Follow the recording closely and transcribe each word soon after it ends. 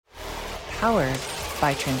Powered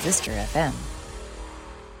by Transistor FM.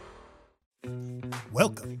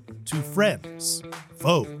 Welcome to Friends,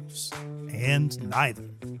 Foes, and Neither.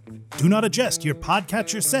 Do not adjust your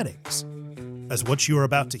podcatcher settings, as what you are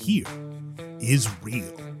about to hear is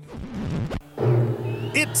real.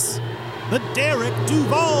 It's the Derek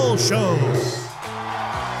Duval Show.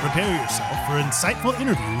 Prepare yourself for insightful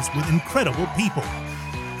interviews with incredible people.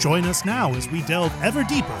 Join us now as we delve ever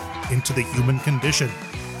deeper into the human condition.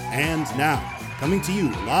 And now, coming to you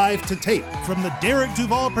live to tape from the Derek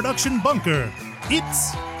Duval production bunker,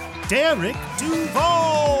 it's Derek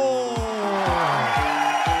Duval!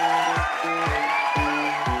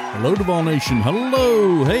 Hello, Duval Nation.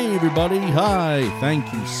 Hello. Hey, everybody. Hi.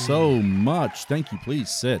 Thank you so much. Thank you. Please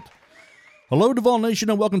sit. Hello, Duval Nation,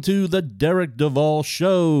 and welcome to the Derek Duval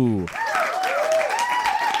Show.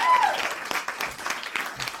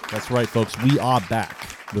 That's right, folks. We are back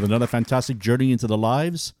with another fantastic journey into the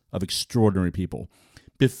lives of extraordinary people.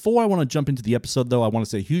 Before I want to jump into the episode, though, I want to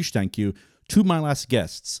say a huge thank you to my last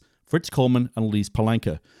guests, Fritz Coleman and Elise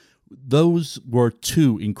Palanka. Those were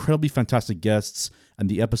two incredibly fantastic guests, and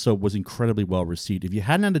the episode was incredibly well received. If you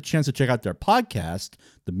hadn't had a chance to check out their podcast,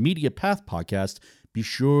 the Media Path podcast, be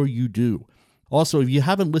sure you do. Also, if you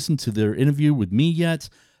haven't listened to their interview with me yet,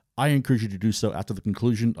 I encourage you to do so after the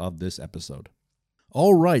conclusion of this episode.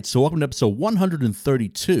 All right, so welcome to episode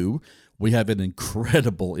 132. We have an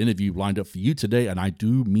incredible interview lined up for you today, and I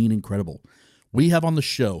do mean incredible. We have on the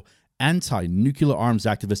show anti-nuclear arms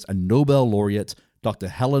activist and Nobel laureate Dr.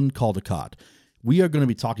 Helen Caldicott. We are going to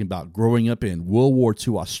be talking about growing up in World War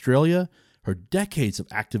II Australia, her decades of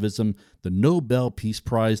activism, the Nobel Peace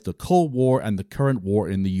Prize, the Cold War, and the current war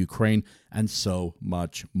in the Ukraine, and so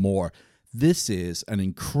much more. This is an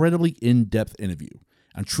incredibly in-depth interview,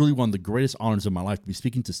 and truly one of the greatest honors of my life to be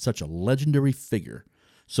speaking to such a legendary figure.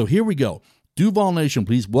 So here we go. Duval Nation,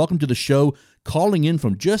 please welcome to the show, calling in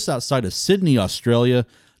from just outside of Sydney, Australia,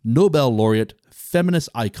 Nobel laureate, feminist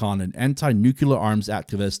icon, and anti-nuclear arms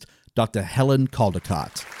activist, Dr. Helen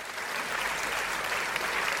Caldicott.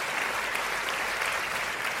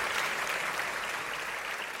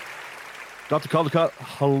 Dr. Caldicott,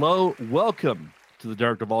 hello, welcome to the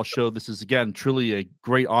Derek Duval Show. This is, again, truly a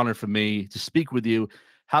great honor for me to speak with you.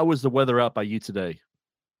 How is the weather out by you today?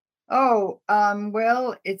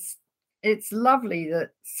 Well, it's lovely. The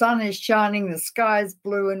sun is shining, the sky is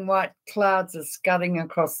blue, and white clouds are scudding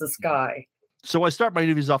across the sky. So I start my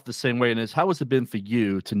interviews off the same way, and is how has it been for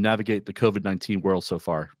you to navigate the COVID-19 world so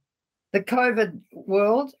far? The COVID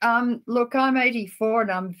world? Look, I'm 84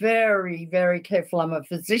 and I'm very, very careful. I'm a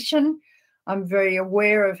physician. I'm very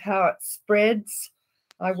aware of how it spreads.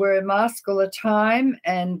 I wear a mask all the time,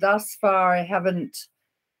 and thus far I haven't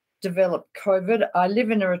developed COVID. I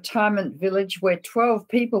live in a retirement village where 12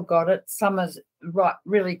 people got it. Some are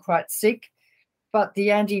really quite sick, but the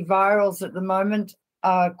antivirals at the moment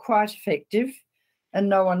are quite effective, and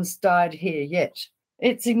no one's died here yet.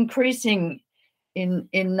 It's increasing in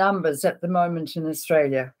numbers at the moment in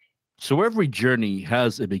Australia. So every journey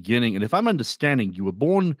has a beginning, and if I'm understanding, you were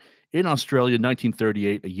born in Australia in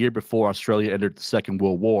 1938, a year before Australia entered the Second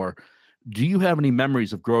World War. Do you have any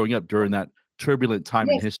memories of growing up during that turbulent time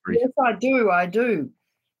in history? Yes, I do.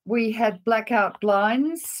 We had blackout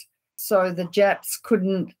blinds, so the Japs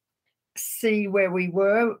couldn't see where we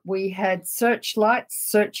were. We had searchlights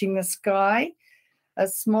searching the sky. A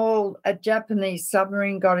Japanese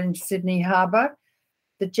submarine got into Sydney Harbour.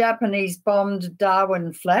 The Japanese bombed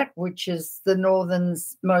Darwin Flat, which is the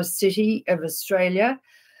northernmost city of Australia.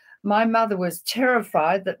 My mother was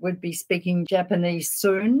terrified that we'd be speaking Japanese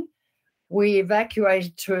soon. We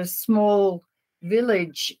evacuated to a small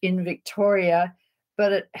village in Victoria,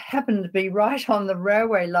 but it happened to be right on the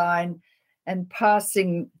railway line, and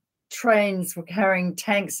passing trains were carrying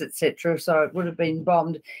tanks, etc., so it would have been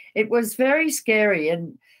bombed. It was very scary,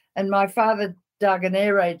 and my father dug an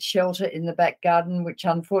air raid shelter in the back garden, which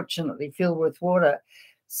unfortunately filled with water.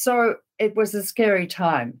 So it was a scary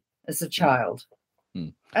time as a child.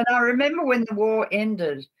 And I remember when the war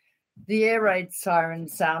ended, the air raid siren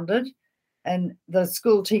sounded, and the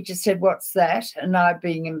school teacher said, "What's that?" And I,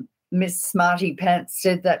 being a Miss Smarty Pants,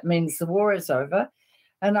 said, "That means the war is over."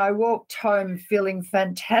 And I walked home feeling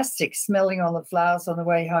fantastic, smelling all the flowers on the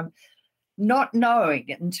way home, not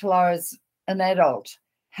knowing until I was an adult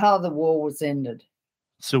how the war was ended.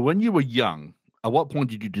 So when you were young, at what point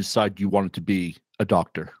did you decide you wanted to be a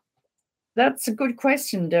doctor? That's a good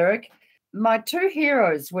question, Derek. My two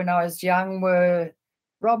heroes when I was young were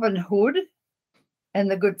Robin Hood and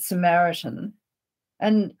the Good Samaritan.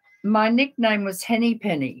 And my nickname was Henny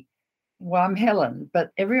Penny. Well, I'm Helen,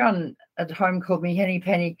 but everyone at home called me Henny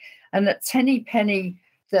Penny. And it's Henny Penny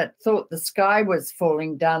that thought the sky was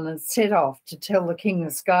falling down and set off to tell the king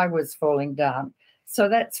the sky was falling down. So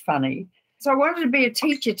that's funny. So I wanted to be a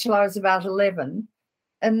teacher till I was about 11.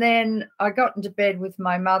 And then I got into bed with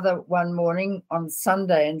my mother one morning on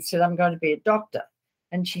Sunday and said, I'm going to be a doctor.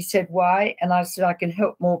 And she said, why? And I said, I can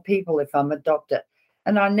help more people if I'm a doctor.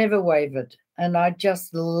 And I never wavered. And I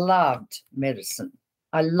just loved medicine.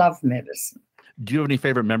 I love medicine. Do you have any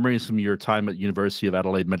favorite memories from your time at University of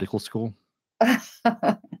Adelaide Medical School?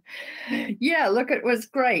 Yeah, look, it was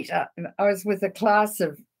great. I was with a class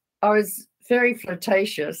of, I was very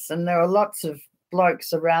flirtatious, and there were lots of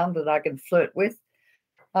blokes around that I could flirt with.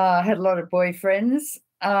 I had a lot of boyfriends.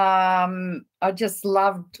 I just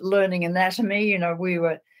loved learning anatomy. You know, we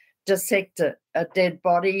were dissect a dead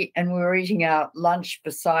body and we were eating our lunch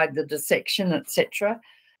beside the dissection, etc.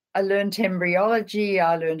 I learned embryology,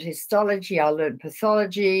 I learned histology, I learned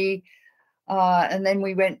pathology. And then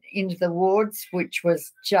we went into the wards, which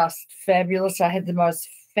was just fabulous. I had the most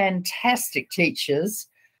fantastic teachers.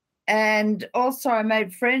 And also I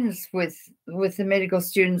made friends with the medical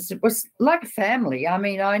students. It was like a family. I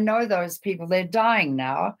mean, I know those people. They're dying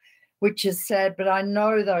now, which is sad, but I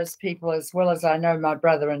know those people as well as I know my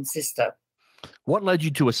brother and sister. What led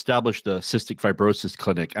you to establish the cystic fibrosis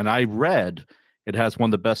clinic? And I read it has one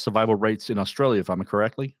of the best survival rates in Australia, if I'm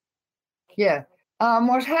correctly. Yeah.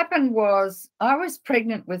 What happened was I was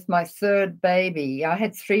pregnant with my third baby. I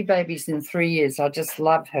had 3 babies in 3 years. I just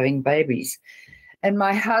loved having babies. And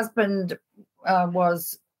my husband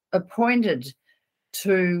was appointed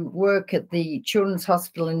to work at the Children's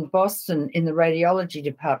Hospital in Boston in the radiology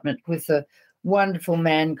department with a wonderful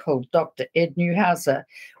man called Dr. Ed Newhouser.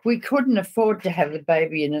 We couldn't afford to have the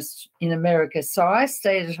baby in America, so I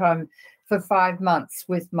stayed at home for 5 months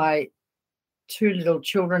with my 2 little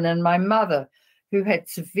children and my mother, who had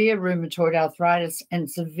severe rheumatoid arthritis and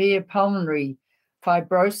severe pulmonary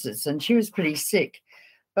fibrosis, and she was pretty sick.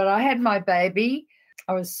 But I had my baby.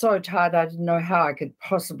 I was so tired, I didn't know how I could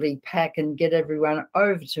possibly pack and get everyone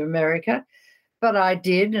over to America. But I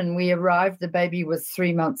did, and we arrived. The baby was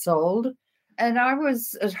 3 months old. And I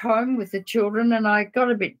was at home with the children, and I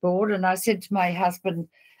got a bit bored, and I said to my husband,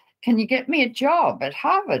 can you get me a job at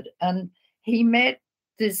Harvard? And he met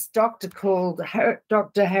this doctor called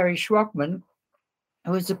Dr. Harry Schwachman,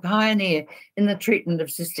 who was a pioneer in the treatment of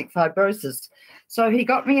cystic fibrosis. So he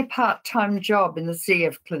got me a part-time job in the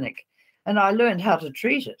CF clinic, and I learned how to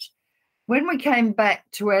treat it. When we came back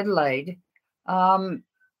to Adelaide,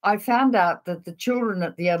 I found out that the children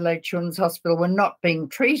at the Adelaide Children's Hospital were not being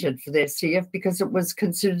treated for their CF because it was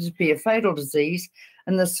considered to be a fatal disease,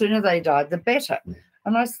 and the sooner they died, the better.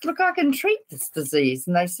 And I said, look, I can treat this disease.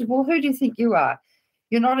 And they said, well, who do you think you are?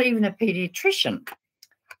 You're not even a pediatrician.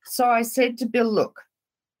 So I said to Bill, look,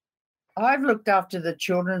 I've looked after the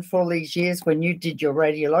children for all these years when you did your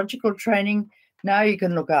radiological training. Now you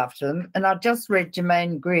can look after them. And I just read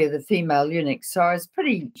Germaine Greer, The Female Eunuch, so I was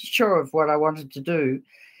pretty sure of what I wanted to do.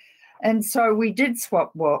 And so we did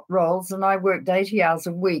swap roles, and I worked 80 hours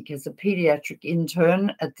a week as a pediatric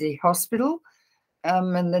intern at the hospital.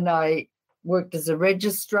 And then I worked as a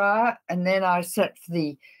registrar, and then I sat for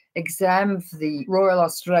the exam for the Royal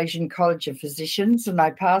Australasian College of Physicians, and I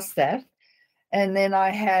passed that. And then I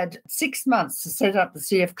had 6 months to set up the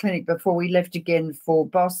CF clinic before we left again for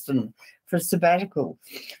Boston for sabbatical.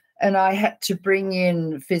 And I had to bring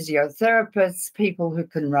in physiotherapists, people who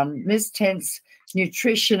can run mist tents,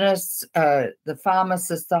 nutritionists, the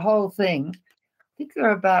pharmacists, the whole thing. I think there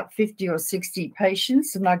were about 50 or 60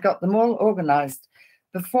 patients, and I got them all organised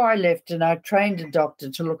before I left, and I trained a doctor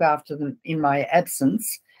to look after them in my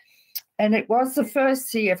absence. And it was the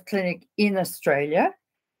first CF clinic in Australia,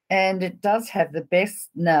 and it does have the best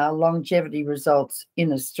now longevity results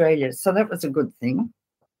in Australia. So that was a good thing.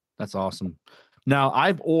 That's awesome. Now,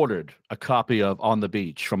 I've ordered a copy of On the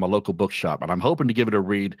Beach from a local bookshop, and I'm hoping to give it a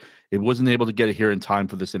read. It wasn't able to get it here in time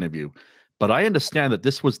for this interview, but I understand that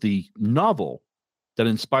this was the novel that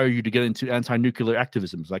inspired you to get into anti-nuclear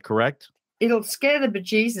activism. Is that correct? It'll scare the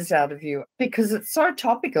bejesus out of you because it's so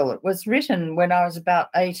topical. It was written when I was about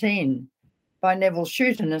 18 by Neville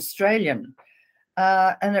Shute, an Australian.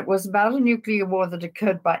 And it was about a nuclear war that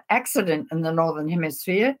occurred by accident in the Northern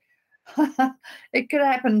Hemisphere. It could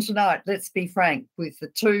happen tonight, let's be frank, with the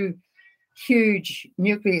 2 huge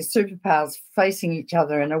nuclear superpowers facing each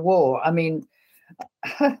other in a war. I mean,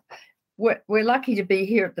 we're lucky to be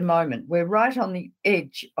here at the moment. We're right on the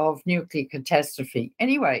edge of nuclear catastrophe.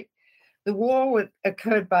 Anyway, the war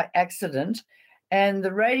occurred by accident, and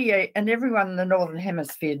everyone in the Northern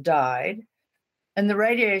Hemisphere died, and the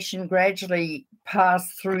radiation gradually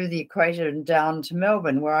passed through the equator and down to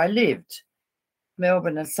Melbourne, where I lived.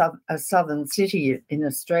 Melbourne, a southern city in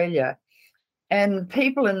Australia. And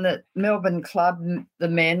people in the Melbourne club, the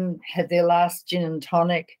men, had their last gin and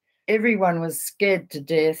tonic. Everyone was scared to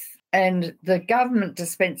death. And the government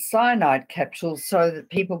dispensed cyanide capsules so that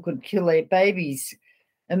people could kill their babies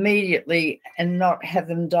immediately and not have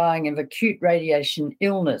them dying of acute radiation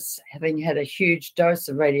illness, having had a huge dose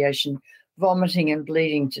of radiation, vomiting and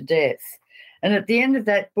bleeding to death. And at the end of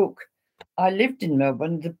that book, I lived in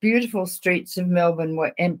Melbourne. The beautiful streets of Melbourne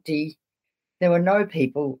were empty. There were no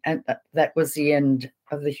people, and that was the end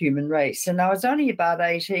of the human race. And I was only about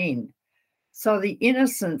 18. So the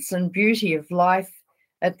innocence and beauty of life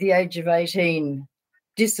at the age of 18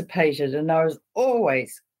 dissipated, and I was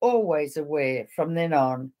always aware from then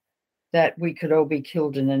on that we could all be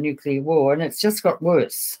killed in a nuclear war, and it's just got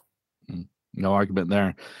worse. No argument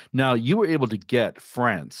there. Now, you were able to get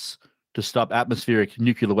France to stop atmospheric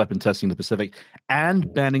nuclear weapon testing in the Pacific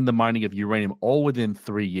and banning the mining of uranium all within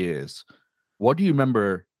 3 years. What do you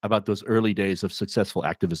remember about those early days of successful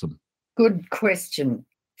activism? Good question.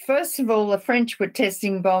 First of all, the French were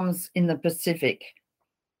testing bombs in the Pacific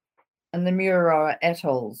and the Mururoa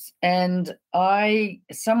atolls. And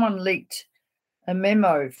someone leaked a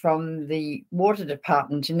memo from the water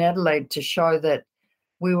department in Adelaide to show that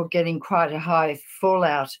we were getting quite a high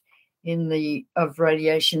fallout of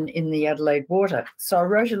radiation in the Adelaide water. So I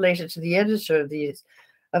wrote a letter to the editor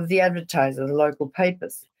of the Advertiser, the local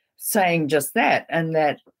papers, saying just that, and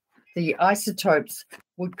that the isotopes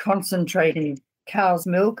would concentrate in cow's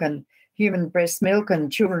milk and human breast milk,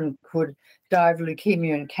 and children could die of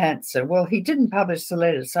leukemia and cancer. Well, he didn't publish the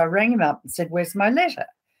letter, so I rang him up and said, "Where's my letter?"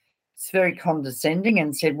 It's very condescending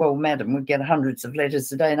and said, "Well, madam, we get hundreds of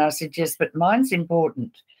letters a day." And I said, "Yes, but mine's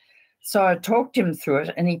important." So I talked him through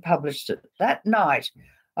it and he published it. That night,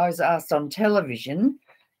 I was asked on television,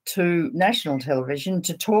 national television,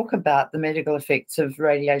 to talk about the medical effects of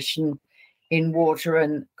radiation in water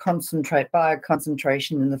and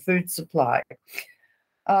bioconcentration in the food supply.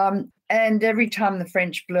 And every time the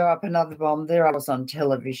French blew up another bomb, there I was on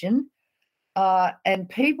television. And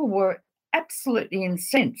people were absolutely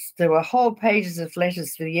incensed. There were whole pages of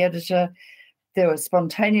letters to the editor. There were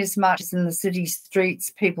spontaneous marches in the city streets.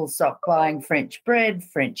 People stopped buying French bread,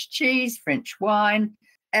 French cheese, French wine.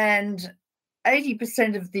 And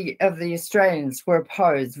 80% of the Australians were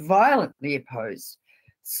opposed, violently opposed.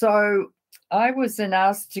 So I was then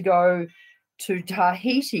asked to go to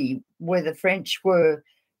Tahiti, where the French were,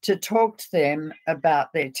 to talk to them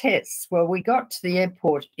about their tests. Well, we got to the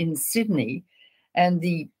airport in Sydney, and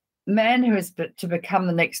the man who is to become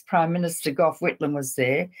the next Prime Minister, Gough Whitlam, was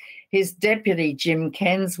there. His deputy, Jim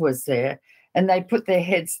Cairns, was there, and they put their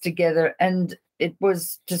heads together, and it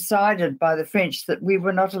was decided by the French that we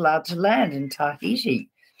were not allowed to land in Tahiti.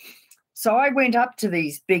 So I went up to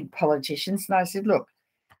these big politicians and I said, "Look,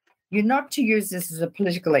 you're not to use this as a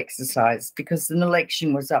political exercise because an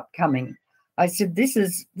election was upcoming." I said, this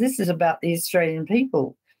is about the Australian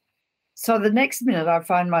people. So the next minute I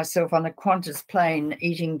find myself on a Qantas plane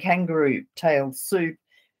eating kangaroo tail soup,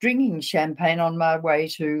 drinking champagne on my way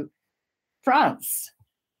to France.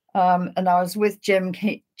 And I was with Jim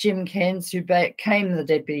Cairns, who became the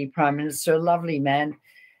Deputy Prime Minister, a lovely man,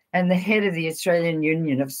 and the head of the Australian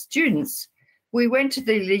Union of Students. We went to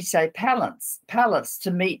the Élysée Palace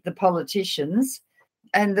to meet the politicians,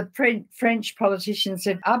 and the French politicians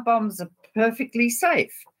said, "Our bombs are perfectly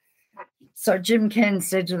safe." So Jim Cairns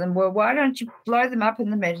said to them, "Well, why don't you blow them up in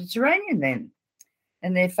the Mediterranean then?"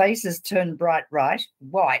 And their faces turned bright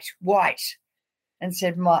white, and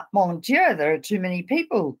said, "Mon Dieu, there are too many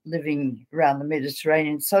people living around the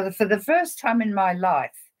Mediterranean." So for the first time in my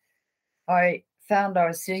life, I found I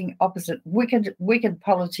was sitting opposite wicked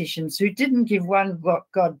politicians who didn't give one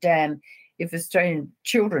goddamn if Australian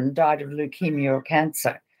children died of leukemia or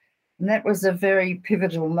cancer. And that was a very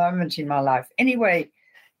pivotal moment in my life. Anyway,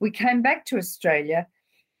 we came back to Australia,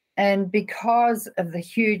 and because of the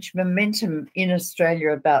huge momentum in Australia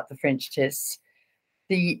about the French tests,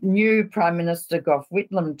 the new Prime Minister, Gough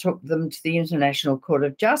Whitlam, took them to the International Court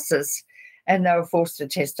of Justice, and they were forced to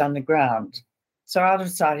test underground. So out of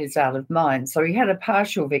sight is out of mind. So he had a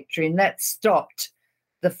partial victory, and that stopped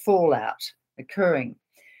the fallout occurring.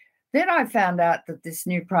 Then I found out that this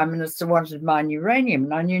new Prime Minister wanted to mine uranium,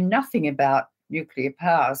 and I knew nothing about nuclear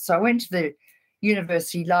power. So I went to the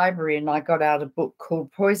university library and I got out a book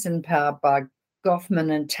called Poison Power by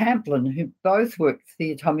Goffman and Tamplin, who both worked for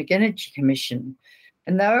the Atomic Energy Commission.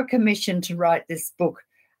 And they were commissioned to write this book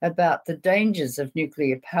about the dangers of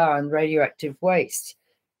nuclear power and radioactive waste.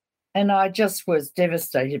 And I just was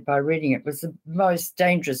devastated by reading it. It was the most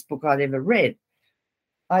dangerous book I'd ever read.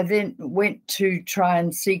 I then went to try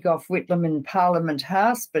and seek off Whitlam in Parliament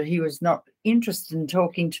House, but he was not interested in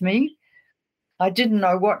talking to me. I didn't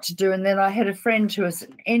know what to do. And then I had a friend who was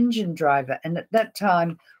an engine driver. And at that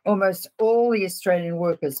time, almost all the Australian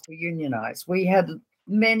workers were unionised. We had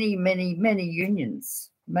many, many, many unions,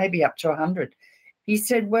 maybe up to 100. He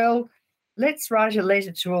said, well, let's write a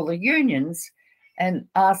letter to all the unions and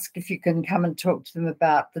ask if you can come and talk to them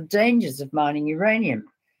about the dangers of mining uranium,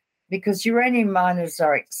 because uranium miners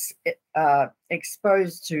are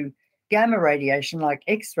exposed to gamma radiation like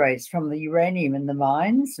X-rays from the uranium in the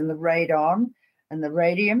mines and the radon and the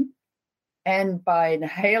radium, and by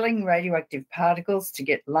inhaling radioactive particles to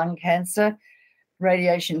get lung cancer,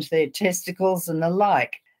 radiation to their testicles and the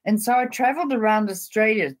like. And so I travelled around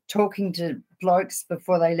Australia talking to blokes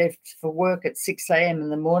before they left for work at 6 a.m. in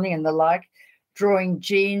the morning and the like, drawing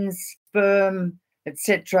genes, sperm,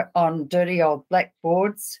 etc. on dirty old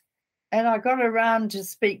blackboards. And I got around to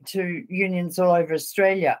speak to unions all over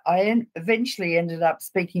Australia. I eventually ended up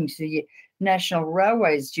speaking to the National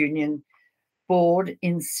Railways Union Board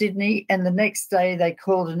in Sydney, and the next day they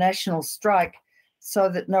called a national strike so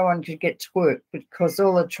that no one could get to work because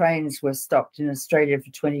all the trains were stopped in Australia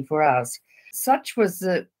for 24 hours. Such was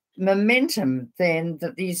the momentum then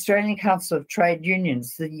that the Australian Council of Trade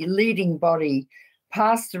Unions, the leading body,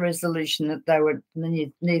 passed a resolution that they would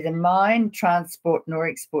neither mine, transport nor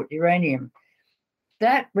export uranium.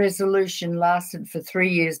 That resolution lasted for 3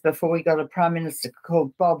 years before we got a Prime Minister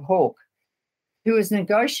called Bob Hawke, who was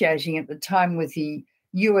negotiating at the time with the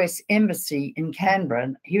US Embassy in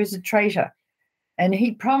Canberra. He was a traitor. And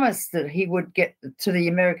he promised that he would get to the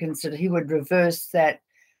Americans that he would reverse that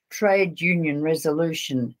trade union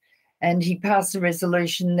resolution. And he passed a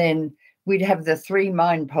resolution then we'd have the 3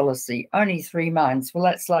 mine policy, only 3 mines. Well,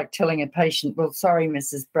 that's like telling a patient, well, sorry,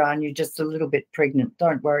 Mrs. Brown, you're just a little bit pregnant.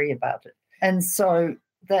 Don't worry about it. And so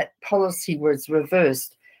that policy was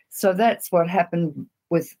reversed. So that's what happened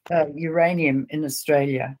with uranium in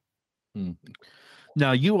Australia.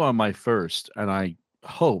 Now, you are my first, and I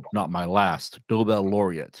hope not my last, Nobel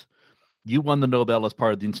laureate. You won the Nobel as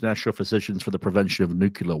part of the International Physicians for the Prevention of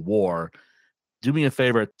Nuclear War. Do me a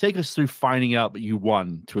favor, take us through finding out that you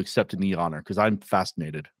won to accepting the honor, because I'm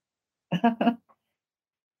fascinated.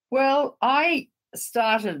 Well, I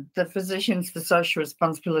started the Physicians for Social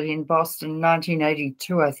Responsibility in Boston in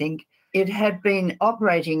 1982, I think. It had been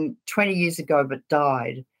operating 20 years ago but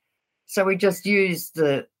died. So we just used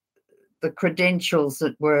the credentials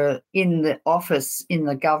that were in the office in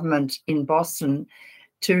the government in Boston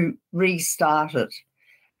to restart it.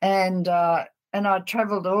 And I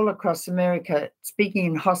travelled all across America speaking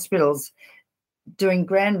in hospitals, doing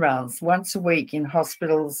grand rounds. Once a week in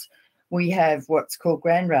hospitals, we have what's called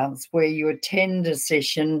grand rounds, where you attend a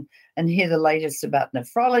session and hear the latest about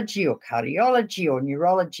nephrology or cardiology or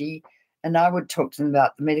neurology. And I would talk to them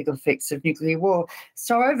about the medical effects of nuclear war.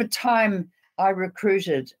 So over time, I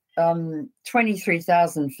recruited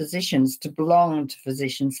 23,000 physicians to belong to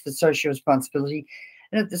Physicians for Social Responsibility.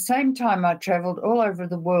 And at the same time, I travelled all over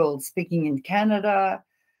the world, speaking in Canada,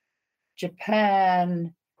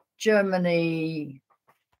 Japan, Germany,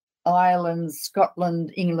 Ireland,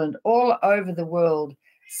 Scotland, England, all over the world,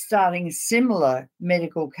 starting similar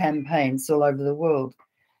medical campaigns all over the world.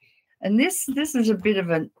 And this is a bit of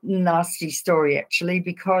a nasty story, actually,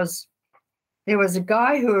 because there was a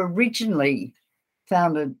guy who originally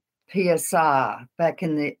founded PSR back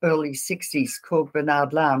in the early 60s called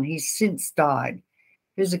Bernard Lown. He's since died.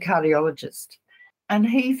 He was a cardiologist. And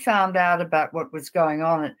he found out about what was going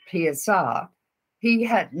on at PSR. He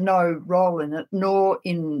had no role in it, nor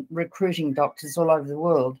in recruiting doctors all over the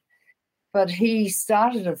world. But he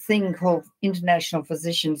started a thing called International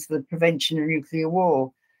Physicians for the Prevention of Nuclear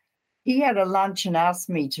War. He had a lunch and asked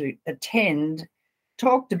me to attend,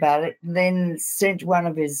 talked about it, and then sent one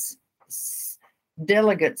of his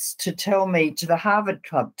delegates to tell me to the Harvard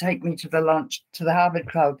Club, take me to the lunch to the Harvard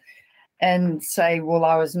Club and say, well,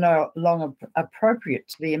 I was no longer appropriate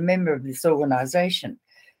to be a member of this organization.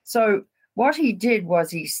 So what he did was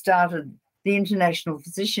he started the International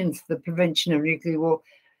Physicians for the Prevention of Nuclear War,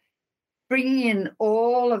 bringing in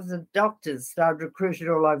all of the doctors that I'd recruited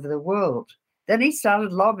all over the world. Then he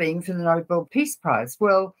started lobbying for the Nobel Peace Prize.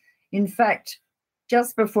 Well, in fact,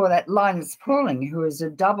 just before that, Linus Pauling, who is a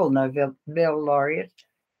double Nobel laureate,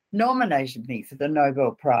 nominated me for the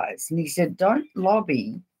Nobel Prize. And he said, don't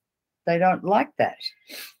lobby. They don't like that.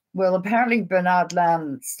 Well, apparently Bernard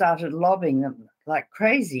Lown started lobbying them like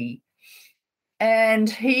crazy. And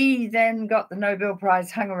he then got the Nobel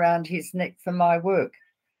Prize hung around his neck for my work.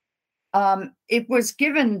 It was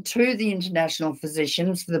given to the International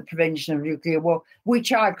Physicians for the Prevention of Nuclear War,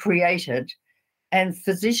 which I created. and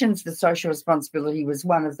Physicians for Social Responsibility was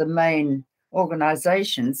one of the main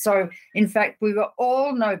organizations. So, in fact, we were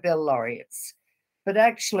all Nobel laureates, but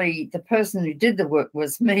actually the person who did the work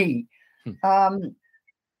was me.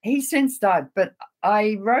 He since died, but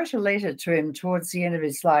I wrote a letter to him towards the end of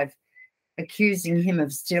his life accusing him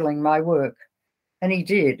of stealing my work. And he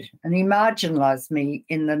did. And he marginalized me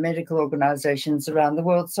in the medical organizations around the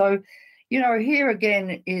world. So, here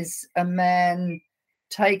again is a man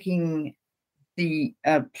taking the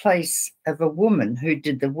place of a woman who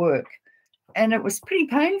did the work. And it was pretty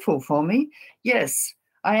painful for me. Yes,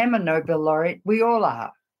 I am a Nobel laureate. We all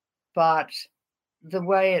are. But the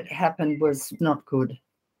way it happened was not good.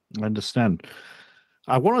 I understand.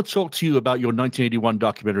 I want to talk to you about your 1981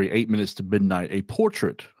 documentary, 8 Minutes to Midnight, a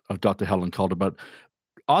portrait of Dr. Helen Caldicott,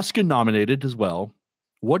 Oscar nominated as well.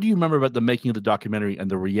 What do you remember about the making of the documentary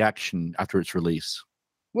and the reaction after its release?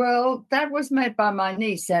 Well, that was made by my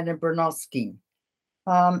niece, Anna Bronowski.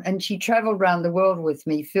 And she traveled around the world with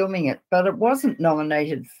me filming it, but it wasn't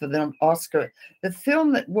nominated for the Oscar. The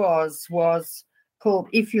film that was called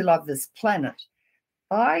If You Love This Planet.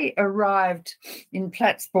 I arrived in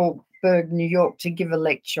Plattsburgh, New York, to give a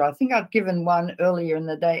lecture. I think I'd given one earlier in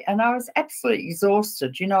the day, and I was absolutely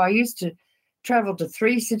exhausted. I used to travel to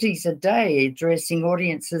 3 cities a day, addressing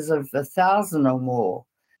audiences of 1,000 or more.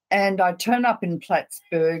 And I turn up in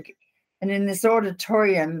Plattsburgh, and in this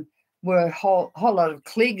auditorium were a whole lot of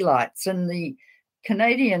Klieg lights, and the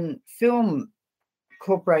Canadian Film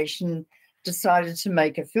Corporation decided to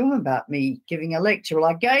make a film about me giving a lecture. Well,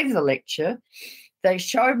 I gave the lecture. They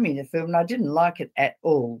showed me the film, and I didn't like it at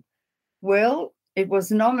all. Well, it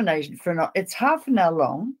was nominated it's half an hour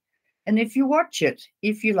long. And if you watch it,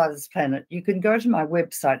 If You Love This Planet, you can go to my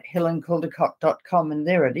website, helencaldicott.com, and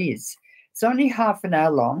there it is. It's only half an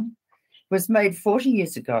hour long. It was made 40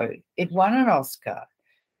 years ago. It won an Oscar.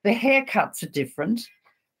 The haircuts are different,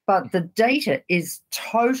 but the data is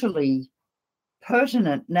totally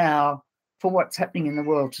pertinent now for what's happening in the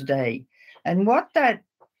world today. And what that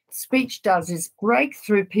speech does is break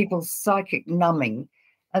through people's psychic numbing,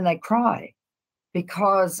 and they cry,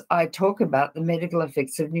 because I talk about the medical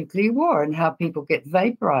effects of nuclear war and how people get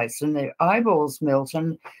vaporized and their eyeballs melt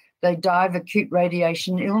and they die of acute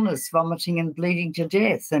radiation illness, vomiting and bleeding to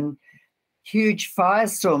death, and huge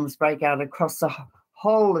firestorms break out across the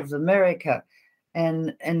whole of America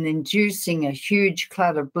and inducing a huge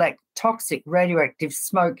cloud of black toxic radioactive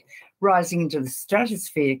smoke rising into the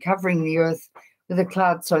stratosphere, covering the earth with a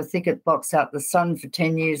cloud so thick it blocks out the sun for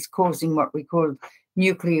 10 years, causing what we call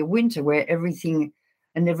nuclear winter, where everything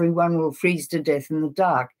and everyone will freeze to death in the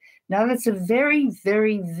dark. Now, that's a very,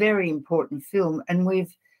 very, very important film, and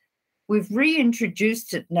we've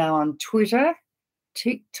reintroduced it now on Twitter,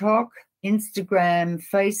 TikTok, Instagram,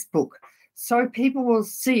 Facebook, so people will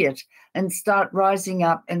see it and start rising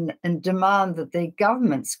up and demand that their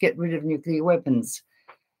governments get rid of nuclear weapons.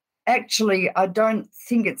 Actually, I don't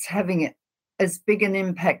think it's having as big an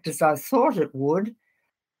impact as I thought it would.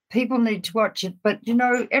 People need to watch it, but,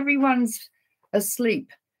 everyone's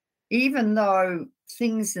asleep. Even though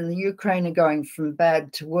things in the Ukraine are going from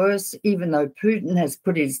bad to worse, even though Putin has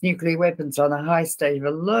put his nuclear weapons on a high state of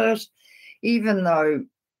alert, even though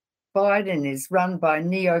Biden is run by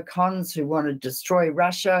neocons who want to destroy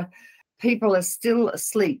Russia, people are still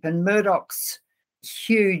asleep. And Murdoch's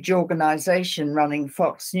huge organization running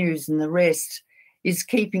Fox News and the rest is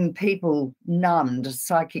keeping people numbed,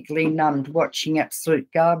 psychically numbed, watching absolute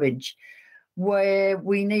garbage, where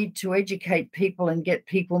we need to educate people and get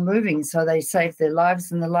people moving so they save their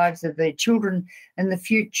lives and the lives of their children and the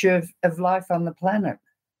future of life on the planet.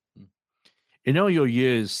 In all your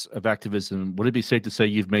years of activism, would it be safe to say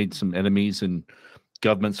you've made some enemies in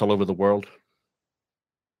governments all over the world?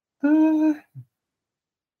 I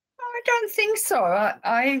don't think so.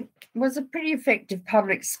 I was a pretty effective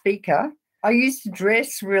public speaker. I used to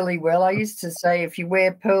dress really well. I used to say, if you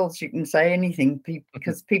wear pearls, you can say anything,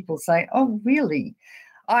 because people say, oh, really?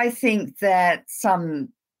 I think that some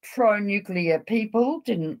pro-nuclear people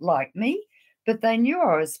didn't like me, but they knew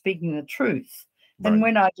I was speaking the truth. Right. And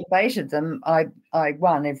when I debated them, I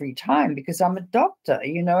won every time because I'm a doctor,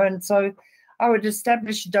 and so I would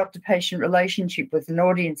establish a doctor-patient relationship with an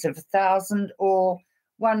audience of 1,000 or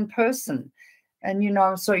one person. And,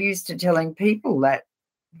 I'm so used to telling people that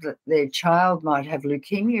their child might have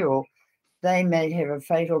leukemia or they may have a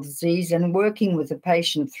fatal disease, and working with the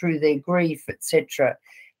patient through their grief, etc.,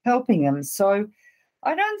 helping them. So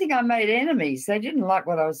I don't think I made enemies. They didn't like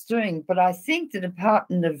what I was doing, but I think the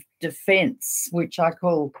Department of Defense, which I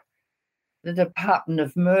call the Department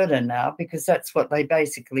of Murder now, because that's what they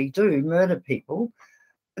basically do, murder people,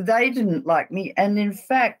 they didn't like me. And in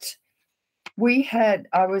fact,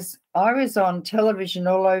 I was on television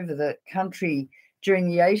all over the country during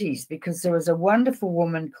the 80s because there was a wonderful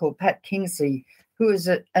woman called Pat Kingsley, who was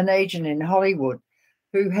an agent in Hollywood,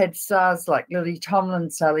 who had stars like Lily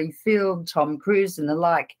Tomlin, Sally Field, Tom Cruise, and the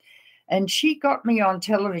like. And she got me on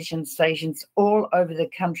television stations all over the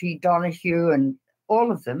country, Donahue and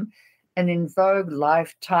all of them, and in Vogue,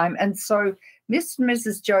 Lifetime. And so Mr. and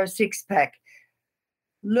Mrs. Joe Sixpack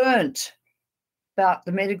learnt about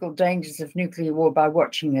the medical dangers of nuclear war by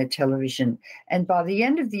watching their television. And by the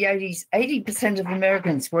end of the 80s, 80% of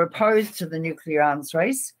Americans were opposed to the nuclear arms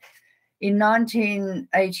race. In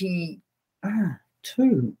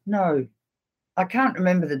 1982, no, I can't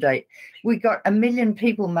remember the date, we got 1 million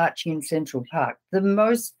people marching in Central Park, the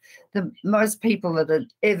most people that had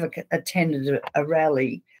ever attended a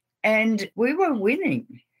rally, and we were winning.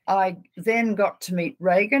 I then got to meet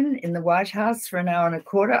Reagan in the White House for an hour and a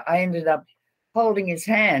quarter. I ended up holding his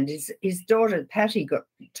hand. His daughter, Patty,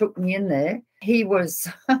 took me in there. He was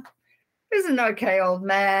an okay old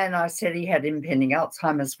man. I said he had impending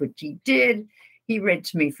Alzheimer's, which he did. He read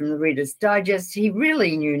to me from the Reader's Digest. He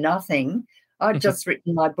really knew nothing. I'd just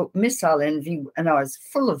written my book, Missile Envy, and I was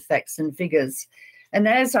full of facts and figures. And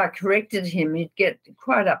as I corrected him, he'd get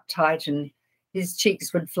quite uptight and his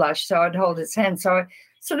cheeks would flush, so I'd hold his hand. So I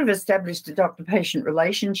sort of established a doctor-patient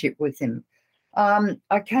relationship with him.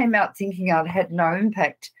 I came out thinking I'd had no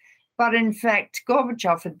impact, but in fact,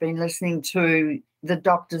 Gorbachev had been listening to the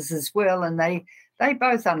doctors as well, and they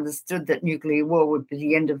both understood that nuclear war would be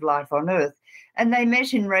the end of life on Earth. And they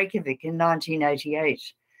met in Reykjavik in 1988.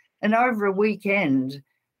 And over a weekend,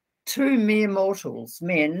 two mere mortals,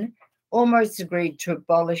 men, almost agreed to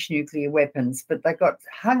abolish nuclear weapons, but they got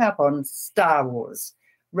hung up on Star Wars.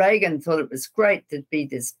 Reagan thought it was great there'd be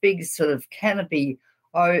this big sort of canopy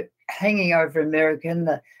hanging over America, and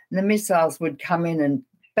the missiles would come in and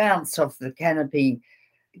bounce off the canopy.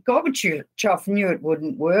 Gorbachev knew it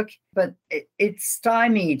wouldn't work, but it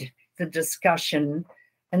stymied the discussion,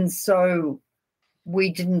 and so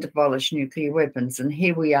we didn't abolish nuclear weapons. And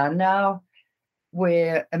here we are now,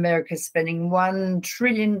 where America's spending $1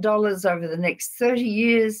 trillion over the next 30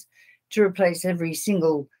 years to replace every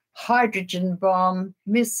single hydrogen bomb,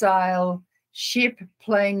 missile, ship,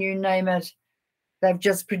 plane, you name it. They've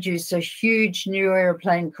just produced a huge new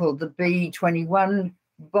aeroplane called the B-21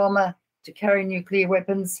 bomber to carry nuclear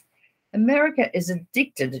weapons. America is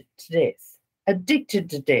addicted to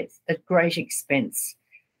death at great expense.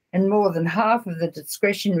 And more than half of the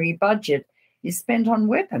discretionary budget is spent on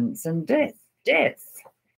weapons and death.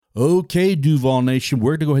 Okay, Duval Nation,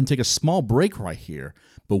 we're going to go ahead and take a small break right here,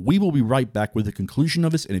 but we will be right back with the conclusion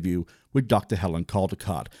of this interview with Dr. Helen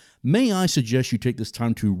Caldicott. May I suggest you take this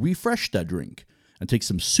time to refresh that drink and take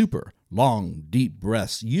some super long, deep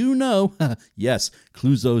breaths. You know, yes,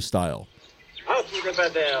 Clouseau style. Out with the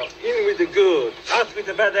bad air, in with the good. Out with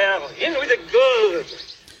the bad air, in with the good.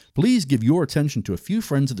 Please give your attention to a few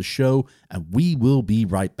friends of the show, and we will be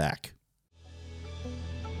right back.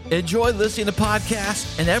 Enjoy listening to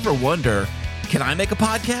podcasts and ever wonder, can I make a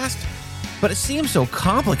podcast? But it seems so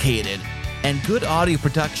complicated, and good audio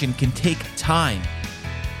production can take time.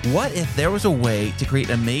 What if there was a way to create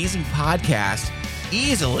an amazing podcast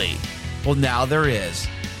easily? Well, now there is.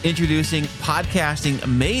 Introducing Podcasting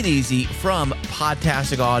Made Easy from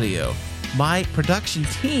Podtastic Audio. My production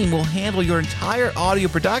team will handle your entire audio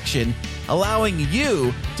production, allowing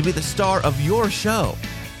you to be the star of your show.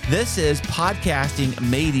 This is Podcasting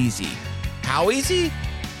Made Easy. How easy?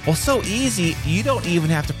 Well, so easy, you don't even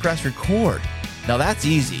have to press record. Now that's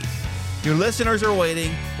easy. Your listeners are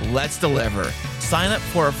waiting. Let's deliver. Sign up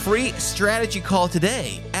for a free strategy call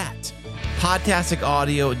today at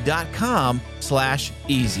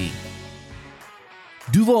podcasticaudio.com/easy.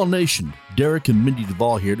 Duval Nation, Derek and Mindy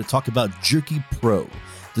Duval here to talk about Jerky Pro,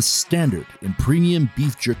 the standard in premium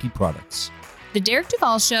beef jerky products. The Derek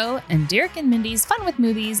Duval Show and Derek and Mindy's Fun with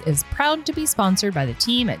Movies is proud to be sponsored by the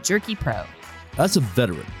team at Jerky Pro. As a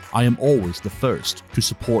veteran, I am always the first to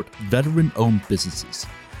support veteran-owned businesses.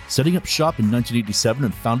 Setting up shop in 1987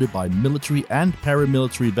 and founded by military and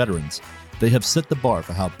paramilitary veterans, they have set the bar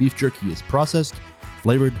for how beef jerky is processed,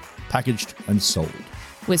 flavored, packaged, and sold.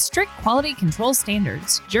 With strict quality control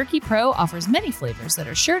standards, Jerky Pro offers many flavors that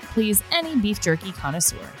are sure to please any beef jerky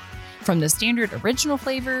connoisseur. From the standard original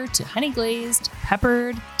flavor to honey glazed,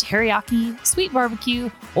 peppered, teriyaki, sweet barbecue,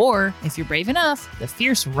 or, if you're brave enough, the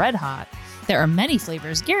fierce red hot, there are many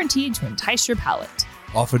flavors guaranteed to entice your palate.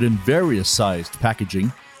 Offered in various sized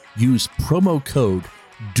packaging, use promo code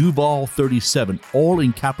DUVAL37, all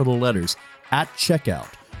in capital letters, at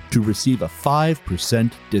checkout to receive a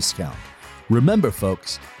 5% discount. Remember,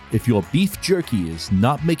 folks, If your beef jerky is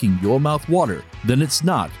not making your mouth water, then it's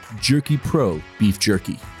not Jerky Pro beef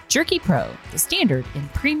jerky. Jerky Pro, the standard in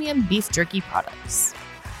premium beef jerky products.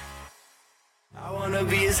 I wanna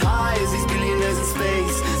be as high as these billionaires in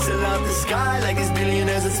space. Sell out the sky like these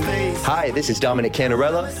billionaires in space. Hi, this is Dominic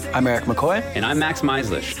Canarella. I'm Eric McCoy. And I'm Max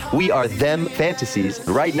Meislish. We are Them Fantasies.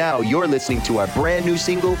 Right now, you're listening to our brand new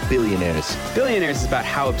single, Billionaires. Billionaires is about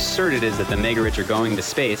how absurd it is that the mega rich are going to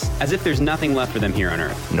space, as if there's nothing left for them here on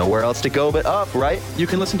Earth. Nowhere else to go but up, right? You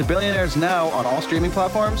can listen to Billionaires now on all streaming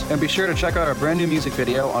platforms, and be sure to check out our brand new music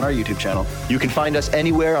video on our YouTube channel. You can find us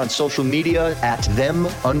anywhere on social media at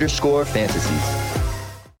Them_Fantasies.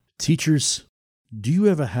 Teachers, do you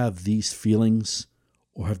ever have these feelings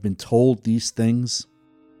or have been told these things?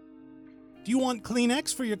 Do you want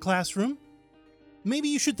Kleenex for your classroom? Maybe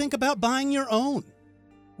you should think about buying your own,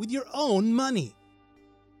 with your own money.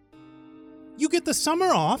 You get the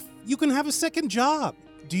summer off, you can have a second job.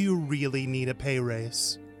 Do you really need a pay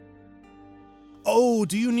raise? Oh,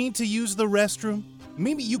 do you need to use the restroom?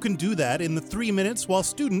 Maybe you can do that in the 3 minutes while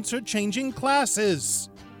students are changing classes.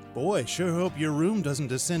 Boy, sure hope your room doesn't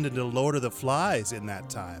descend into Lord of the Flies in that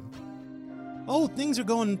time. Oh, things are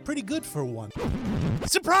going pretty good for one.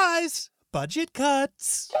 Surprise! Budget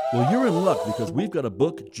cuts! Well, you're in luck because we've got a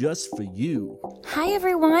book just for you. Hi,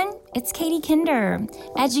 everyone. It's Katie Kinder,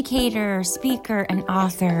 educator, speaker, and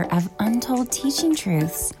author of Untold Teaching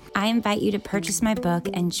Truths. I invite you to purchase my book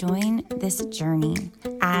and join this journey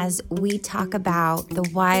as we talk about the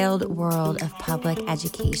wild world of public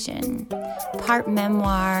education. Part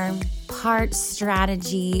memoir, part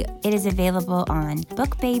strategy. It is available on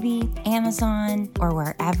BookBaby, Amazon, or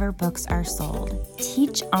wherever books are sold.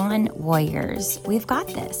 Teach on, warriors. We've got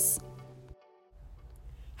this.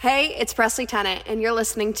 Hey, it's Presley Tennant, and you're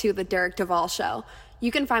listening to The Derek Duvall Show.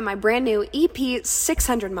 You can find my brand new EP,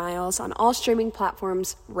 600 Miles, on all streaming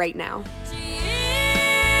platforms right now.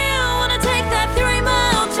 I wanna take that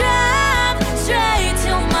 3-mile drive straight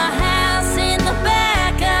to my house in the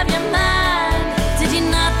back of your mind. Did you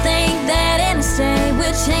not think that interstate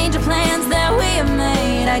would change the plans that we have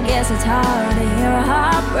made? I guess it's hard to hear a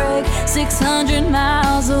heartbreak 600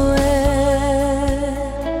 miles away.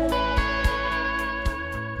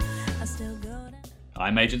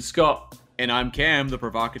 I'm Agent Scott. And I'm Cam, the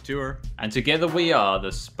provocateur. And together we are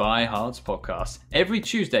the Spy Hards podcast. Every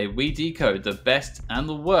Tuesday we decode the best and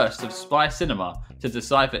the worst of spy cinema to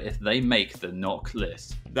decipher if they make the knock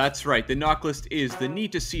list. That's right, the knock list is the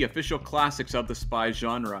need-to-see official classics of the spy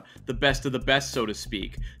genre. The best of the best, so to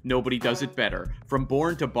speak. Nobody does it better. From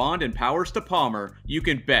Bourne to Bond and Powers to Palmer, you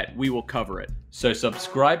can bet we will cover it. So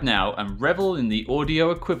subscribe now and revel in the audio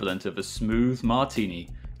equivalent of a smooth martini.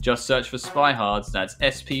 Just search for Spy Hards, that's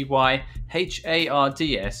SPYHARDS,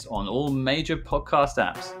 on all major podcast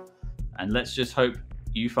apps. And let's just hope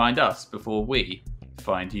you find us before we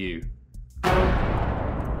find you.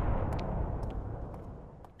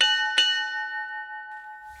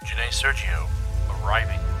 Janae Sergio,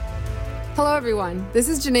 arriving. Hello everyone, this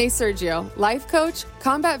is Janae Sergio, life coach,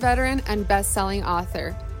 combat veteran, and best-selling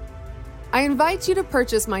author. I invite you to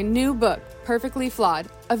purchase my new book, Perfectly Flawed,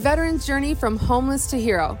 a veteran's journey from homeless to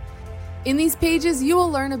hero. In these pages, you will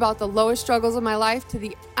learn about the lowest struggles of my life to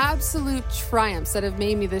the absolute triumphs that have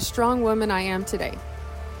made me the strong woman I am today.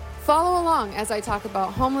 Follow along as I talk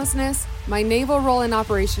about homelessness, my naval role in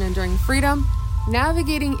Operation Enduring Freedom,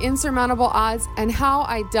 navigating insurmountable odds, and how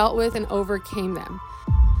I dealt with and overcame them.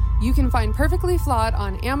 You can find Perfectly Flawed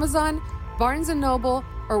on Amazon, Barnes & Noble,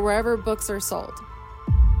 or wherever books are sold.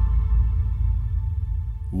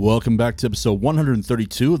 Welcome back to episode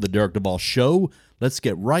 132 of the Derek Duvall Show. Let's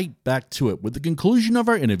get right back to it with the conclusion of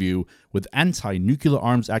our interview with anti-nuclear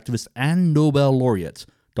arms activist and Nobel laureate,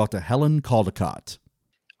 Dr. Helen Caldicott.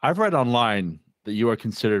 I've read online that you are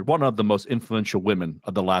considered one of the most influential women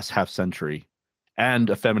of the last half century and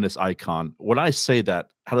a feminist icon. When I say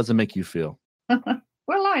that, how does it make you feel?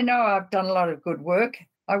 Well, I know I've done a lot of good work.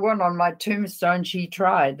 I want on my tombstone, she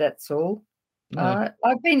tried, that's all.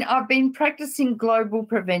 I've been practicing global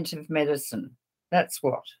preventive medicine. That's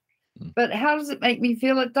what. But how does it make me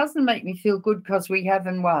feel? It doesn't make me feel good because we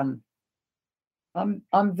haven't won. I'm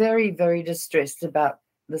very, very distressed about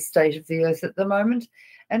the state of the earth at the moment.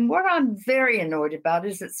 And what I'm very annoyed about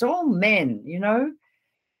is it's all men, you know.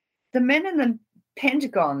 The men in the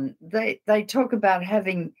Pentagon, they talk about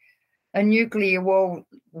having a nuclear war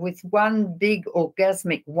with one big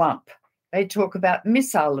orgasmic whump. They talk about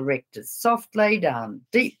missile erectors, soft laydown,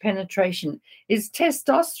 deep penetration. It's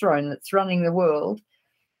testosterone that's running the world.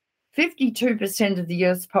 52% of the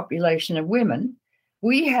Earth's population are women.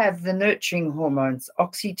 We have the nurturing hormones,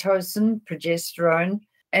 oxytocin, progesterone,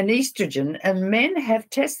 and estrogen, and men have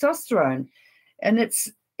testosterone. And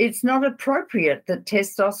it's not appropriate that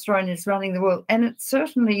testosterone is running the world, and it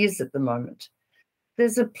certainly is at the moment.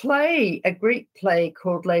 There's a Greek play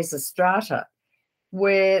called Lysistrata,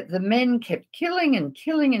 where the men kept killing and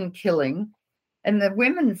killing and killing, and the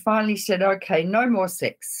women finally said, okay, no more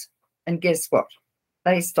sex. And guess what?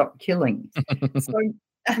 They stopped killing. So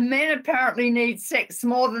men apparently need sex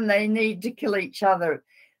more than they need to kill each other.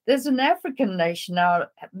 There's an African nation now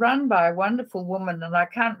run by a wonderful woman, and I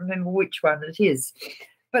can't remember which one it is,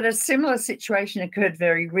 but a similar situation occurred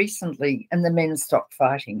very recently, and the men stopped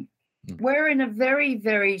fighting. We're in a very,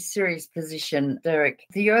 very serious position, Derek.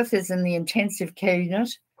 The Earth is in the intensive care unit.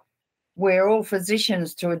 We're all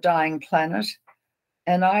physicians to a dying planet.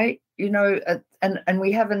 And and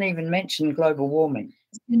we haven't even mentioned global warming.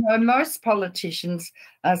 Most politicians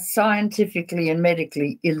are scientifically and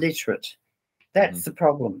medically illiterate. That's the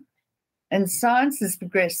problem. And science has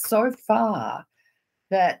progressed so far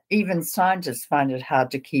that even scientists find it hard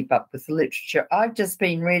to keep up with the literature. I've just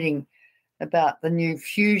been reading about the new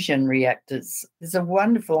fusion reactors. There's a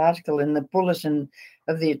wonderful article in the Bulletin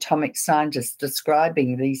of the Atomic Scientists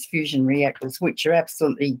describing these fusion reactors, which are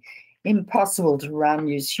absolutely impossible to run,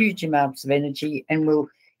 use huge amounts of energy, and will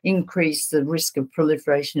increase the risk of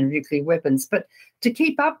proliferation of nuclear weapons. But to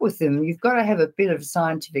keep up with them, you've got to have a bit of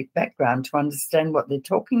scientific background to understand what they're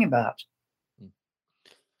talking about.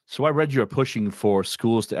 So I read you're pushing for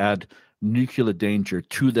schools to add nuclear danger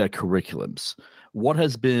to their curriculums. What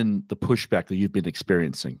has been the pushback that you've been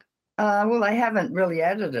experiencing? Well, they haven't really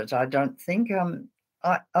added it, I don't think.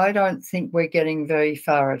 I don't think we're getting very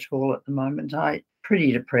far at all at the moment. I'm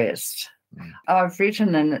pretty depressed. I've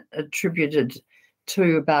written and attributed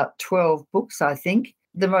to about 12 books, I think.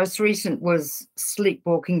 The most recent was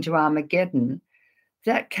Sleepwalking to Armageddon.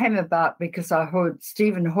 That came about because I heard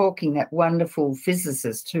Stephen Hawking, that wonderful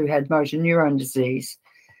physicist who had motor neuron disease,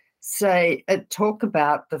 talk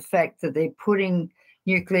about the fact that they're putting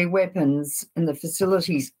nuclear weapons in the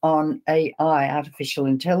facilities on AI, artificial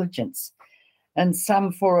intelligence. And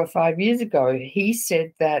some 4 or 5 years ago, he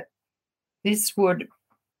said that this would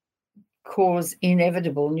cause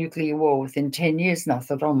inevitable nuclear war within 10 years. And I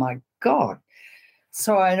thought, oh, my God.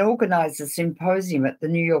 So I organised a symposium at the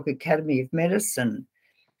New York Academy of Medicine,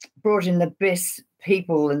 brought in the best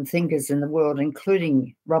people and thinkers in the world,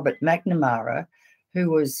 including Robert McNamara, who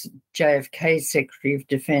was JFK's Secretary of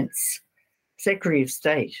Defense, Secretary of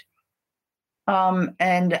State.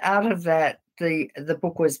 And out of that, the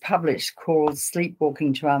book was published called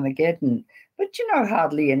Sleepwalking to Armageddon. But,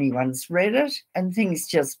 hardly anyone's read it, and things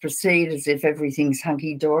just proceed as if everything's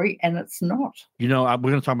hunky-dory, and it's not. We're going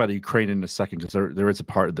to talk about Ukraine in a second because there is a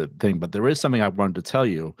part of the thing, but there is something I wanted to tell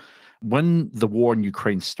you. When the war in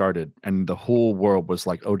Ukraine started and the whole world was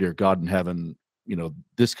like, oh, dear God in heaven,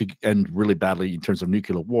 this could end really badly in terms of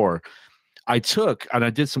nuclear war, I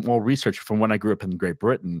did some more research from when I grew up in Great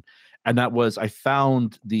Britain. And that was, I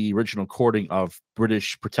found the original recording of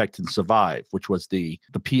British Protect and Survive, which was the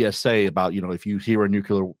PSA about, if you hear a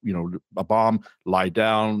nuclear, a bomb, lie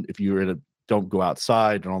down. If you're in it, don't go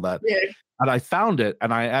outside and all that. Yeah. And I found it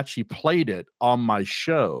and I actually played it on my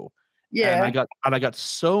show. Yeah. And I got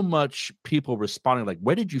so much people responding, like,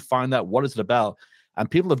 where did you find that? What is it about? And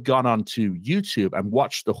people have gone on to YouTube and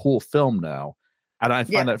watched the whole film now. And I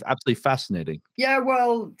find that absolutely fascinating. Yeah,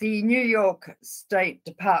 well, the New York State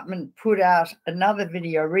Department put out another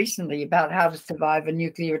video recently about how to survive a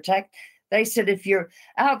nuclear attack. They said if you're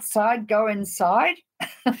outside, go inside.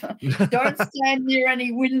 Don't stand near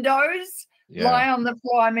any windows. Lie on the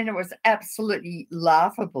floor. I mean, it was absolutely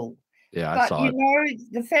laughable. Yeah, but, I saw it.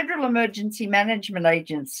 The Federal Emergency Management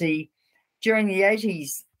Agency during the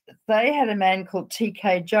 80s, they had a man called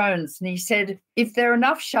T.K. Jones, and he said, if there are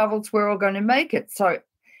enough shovels, we're all going to make it. So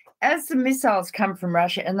as the missiles come from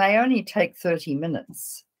Russia, and they only take 30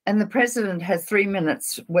 minutes, and the president has 3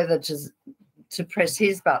 minutes whether to press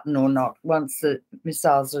his button or not once the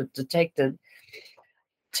missiles are detected,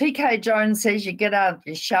 T.K. Jones says you get out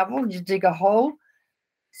your shovel, you dig a hole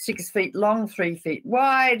 6 feet long, 3 feet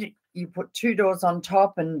wide, you put 2 doors on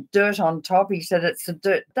top and dirt on top. He said it's the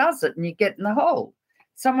dirt does it, and you get in the hole.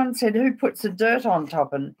 Someone said, who puts the dirt on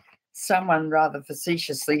top? And someone rather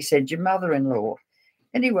facetiously said, your mother-in-law.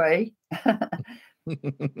 Anyway,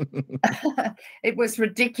 it was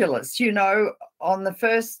ridiculous. On the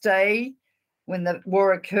first day when the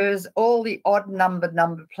war occurs, all the odd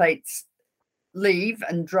number plates leave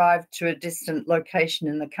and drive to a distant location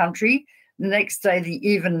in the country. The next day, the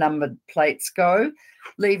even-numbered plates go.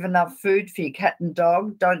 Leave enough food for your cat and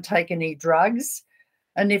dog. Don't take any drugs.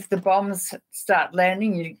 And if the bombs start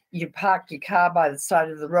landing, you park your car by the side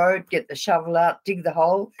of the road, get the shovel out, dig the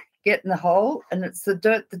hole, get in the hole, and it's the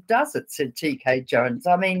dirt that does it, said T.K. Jones.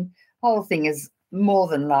 I mean, the whole thing is more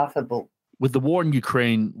than laughable. With the war in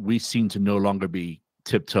Ukraine, we seem to no longer be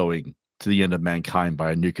tiptoeing to the end of mankind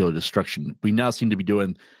by a nuclear destruction. We now seem to be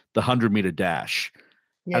doing the 100-meter dash.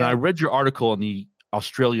 Yeah. And I read your article in the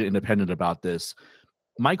Australia Independent about this.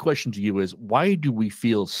 My question to you is, why do we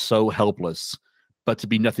feel so helpless, but to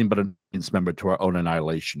be nothing but an audience member to our own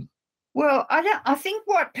annihilation? Well, I think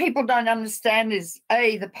what people don't understand is,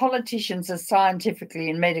 A, the politicians are scientifically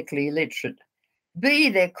and medically illiterate. B,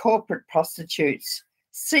 they're corporate prostitutes.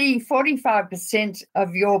 C, 45%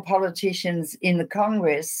 of your politicians in the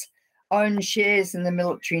Congress own shares in the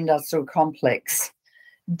military-industrial complex.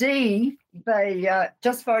 D, they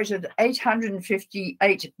just voted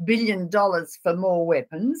 $858 billion for more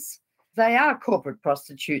weapons. They are corporate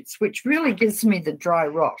prostitutes, which really gives me the dry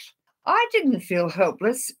rot. I didn't feel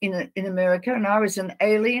helpless in America, and I was an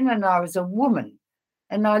alien and I was a woman,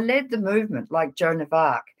 and I led the movement like Joan of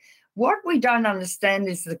Arc. What we don't understand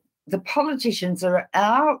is the politicians are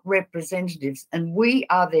our representatives and we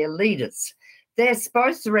are their leaders. They're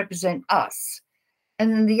supposed to represent us.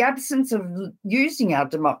 And in the absence of using our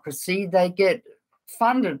democracy, they get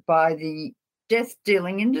funded by the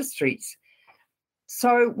death-dealing industries.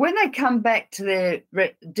 So when they come back to their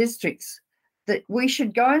districts, that we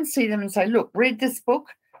should go and see them and say, look, read this book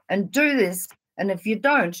and do this. And if you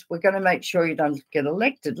don't, we're going to make sure you don't get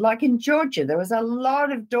elected. Like in Georgia, there was a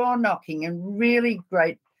lot of door knocking and really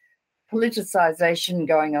great politicization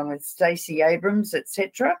going on with Stacey Abrams,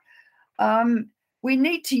 etc. We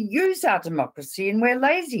need to use our democracy, and we're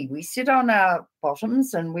lazy. We sit on our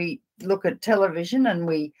bottoms and we look at television and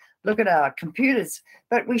we look at our computers,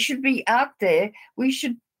 but we should be out there. We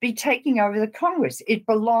should be taking over the Congress. It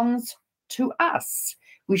belongs to us.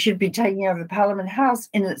 We should be taking over Parliament House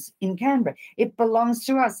in Canberra. It belongs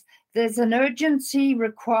to us. There's an urgency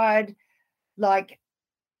required, like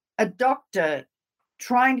a doctor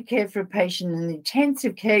trying to care for a patient in the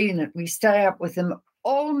intensive care unit. We stay up with them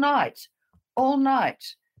all night,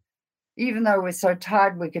 even though we're so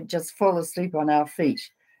tired we could just fall asleep on our feet.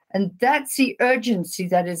 And that's the urgency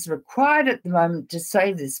that is required at the moment to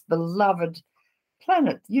save this beloved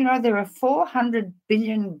planet. You know, there are 400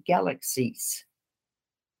 billion galaxies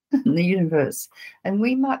in the universe, and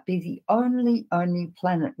we might be the only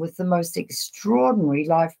planet with the most extraordinary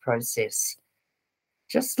life process.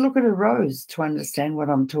 Just look at a rose to understand what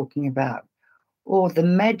I'm talking about, or the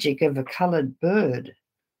magic of a colored bird.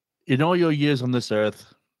 In all your years on this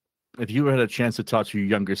earth, if you had a chance to talk to your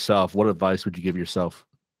younger self, what advice would you give yourself?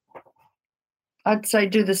 I'd say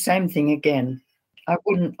do the same thing again. I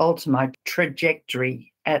wouldn't alter my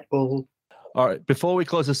trajectory at all. All right. Before we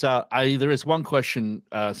close this out, there is one question,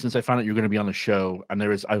 since I found out you're going to be on the show, and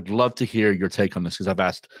I would love to hear your take on this, because I've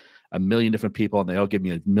asked a million different people and they all give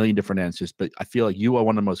me a million different answers, but I feel like you are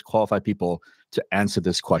one of the most qualified people to answer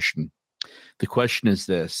this question. The question is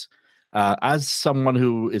this: as someone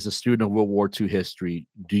who is a student of World War II history,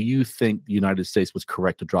 do you think the United States was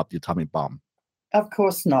correct to drop the atomic bomb? Of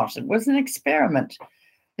course not. It was an experiment.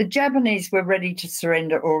 The Japanese were ready to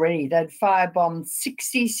surrender already. They'd firebombed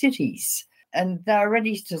 60 cities and they were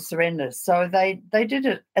ready to surrender. So they did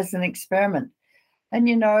it as an experiment. And,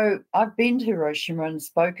 you know, I've been to Hiroshima and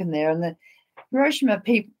spoken there, and the Hiroshima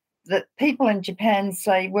people in Japan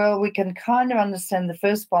say, well, we can kind of understand the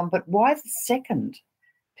first bomb, but why the second?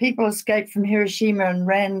 People escaped from Hiroshima and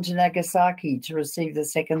ran to Nagasaki to receive the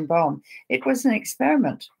second bomb. It was an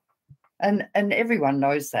experiment, and everyone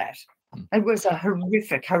knows that. It was a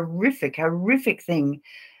horrific thing.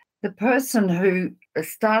 The person who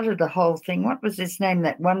started the whole thing, what was his name,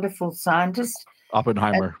 that wonderful scientist?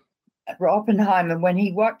 Oppenheimer. Oppenheimer, when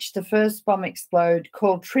he watched the first bomb explode,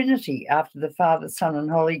 called Trinity after the Father, Son,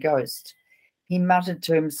 and Holy Ghost, he muttered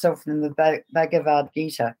to himself in the Bhagavad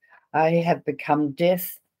Gita, I have become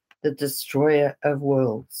death, the destroyer of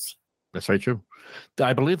worlds. That's very true.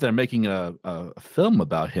 I believe they're making a film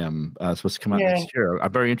about him supposed to come out next year.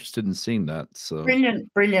 I'm very interested in seeing that. So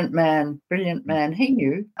brilliant man. He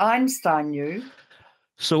knew. Einstein knew.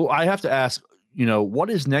 So I have to ask, you know, what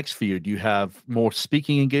is next for you? Do you have more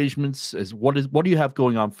speaking engagements? What do you have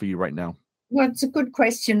going on for you right now? Well, it's a good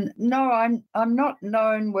question. No, I'm not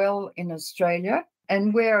known well in Australia,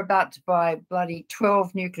 and we're about to buy bloody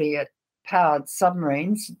 12 nuclear-powered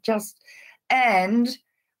submarines. And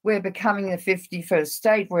we're becoming the 51st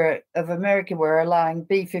state of America. We're allowing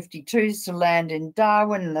B-52s to land in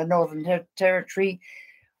Darwin in the Northern Territory.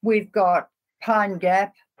 We've got Pine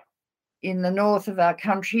Gap in the north of our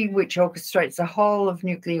country, which orchestrates the whole of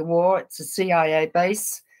nuclear war. It's a CIA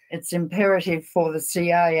base. It's imperative for the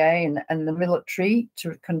CIA and the military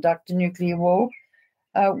to conduct a nuclear war.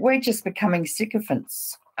 We're just becoming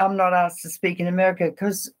sycophants. I'm not asked to speak in America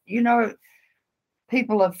because,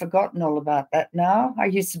 people have forgotten all about that now. I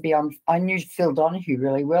knew Phil Donahue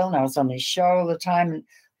really well, and I was on his show all the time, and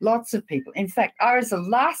lots of people. In fact, I was the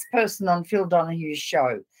last person on Phil Donahue's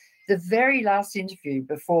show, the very last interview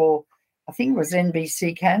before, I think it was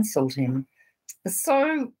NBC cancelled him.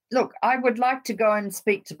 So, look, I would like to go and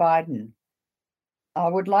speak to Biden. I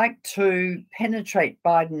would like to penetrate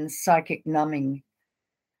Biden's psychic numbing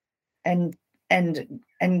and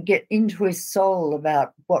get into his soul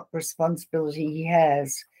about what responsibility he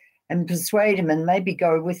has and persuade him and maybe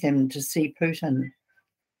go with him to see Putin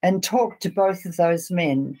and talk to both of those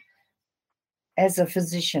men as a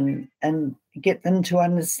physician and get them to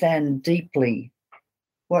understand deeply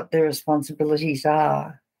what their responsibilities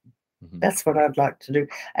are. Mm-hmm. That's what I'd like to do.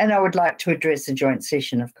 And I would like to address a joint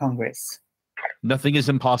session of Congress. Nothing is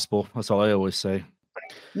impossible. That's all I always say.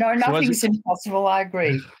 No, nothing's impossible. I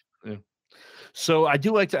agree. Yeah. So I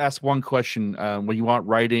do like to ask one question when you aren't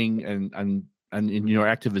writing and in your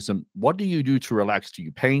activism, what do you do to relax? Do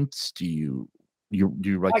you paint? Do you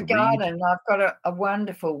write? I garden. I've got a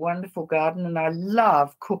wonderful, wonderful garden, and I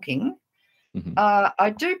love cooking. Mm-hmm. I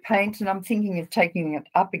do paint, and I'm thinking of taking it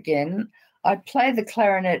up again. I play the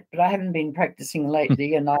clarinet, but I haven't been practicing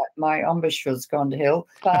lately, and my embouchure's gone to hell.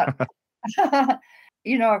 But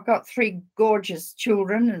I've got 3 gorgeous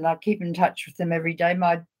children, and I keep in touch with them every day.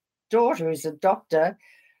 My daughter is a doctor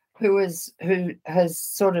who has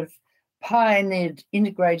sort of pioneered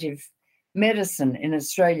integrative medicine in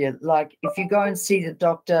Australia. Like, if you go and see the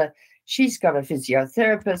doctor, she's got a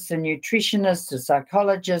physiotherapist, a nutritionist, a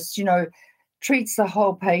psychologist, treats the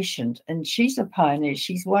whole patient. And she's a pioneer.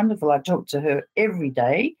 She's wonderful. I talk to her every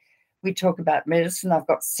day. We talk about medicine. I've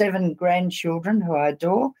got 7 grandchildren who I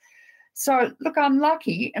adore. So, look, I'm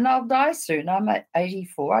lucky, and I'll die soon. I'm at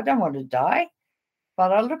 84. I don't want to die.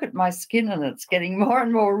 But I look at my skin and it's getting more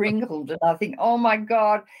and more wrinkled, and I think, oh, my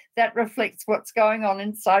God, that reflects what's going on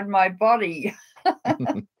inside my body.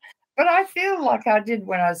 But I feel like I did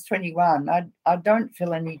when I was 21. I don't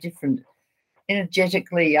feel any different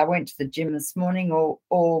energetically. I went to the gym this morning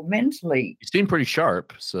or mentally. You seem pretty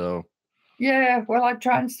sharp, so. Yeah, well, I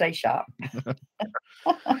try and stay sharp.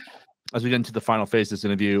 As we get into the final phase of this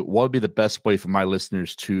interview, what would be the best way for my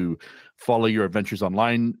listeners to follow your adventures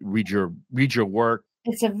online, read your work?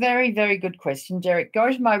 It's a very, very good question, Derek.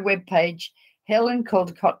 Go to my webpage,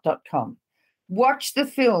 helencaldicott.com. Watch the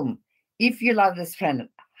film, If You Love This Planet,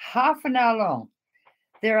 half an hour long.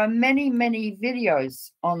 There are many, many videos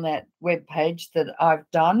on that webpage that I've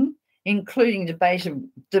done, including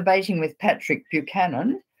debating with Patrick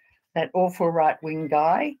Buchanan, that awful right-wing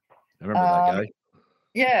guy. I remember that guy.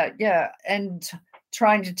 Yeah, and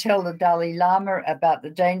trying to tell the Dalai Lama about the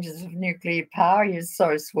dangers of nuclear power. He is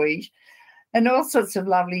so sweet. And all sorts of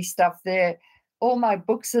lovely stuff there. All my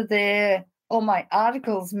books are there. All my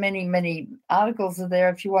articles, many, many articles are there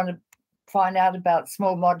if you want to find out about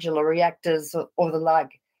small modular reactors or the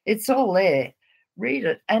like. It's all there. Read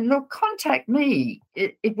it. And look, contact me.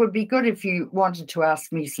 It would be good if you wanted to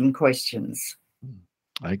ask me some questions.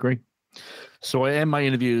 I agree. So I end my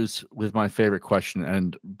interviews with my favorite question,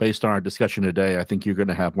 and based on our discussion today, I think you're going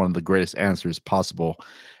to have one of the greatest answers possible.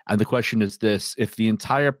 And the question is this: if the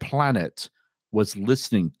entire planet was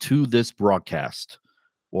listening to this broadcast,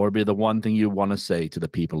 what would be the one thing you want to say to the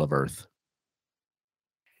people of Earth?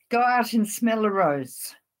 Go out and smell a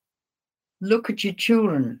rose. Look at your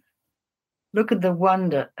children. Look at the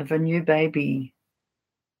wonder of a new baby.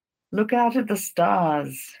 Look out at the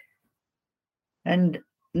stars and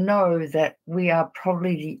know that we are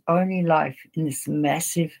probably the only life in this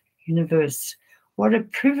massive universe. What a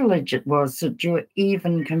privilege it was that you were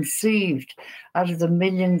even conceived out of the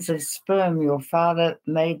millions of sperm your father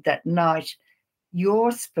made that night.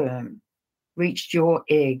 Your sperm reached your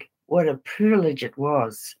egg. What a privilege it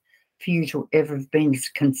was for you to ever have been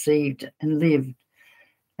conceived and lived.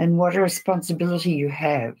 And what a responsibility you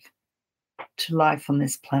have to life on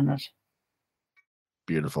this planet.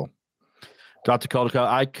 Beautiful. Dr. Caldicott,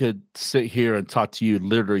 I could sit here and talk to you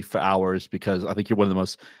literally for hours because I think you're one of the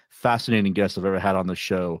most fascinating guests I've ever had on the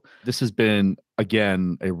show. This has been,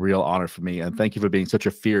 again, a real honor for me. And thank you for being such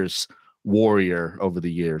a fierce warrior over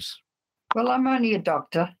the years. Well, I'm only a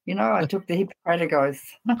doctor. I took the Hippocratic Oath.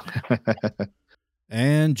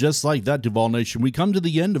 And just like that, Duval Nation, we come to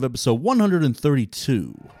the end of episode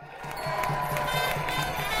 132.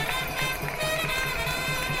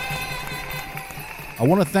 I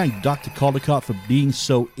want to thank Dr. Caldicott for being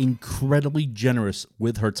so incredibly generous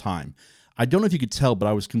with her time. I don't know if you could tell, but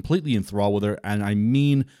I was completely enthralled with her, and I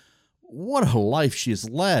mean, what a life she has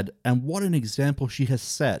led, and what an example she has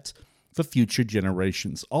set for future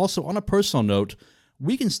generations. Also, on a personal note,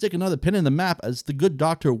 we can stick another pin in the map, as the good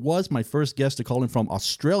doctor was my first guest to call in from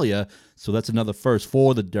Australia, so that's another first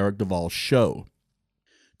for the Derek Duvall Show.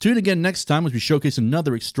 Tune in again next time as we showcase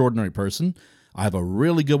another extraordinary person. I have a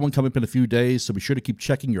really good one coming up in a few days, so be sure to keep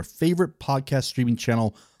checking your favorite podcast streaming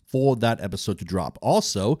channel for that episode to drop.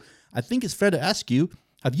 Also, I think it's fair to ask you,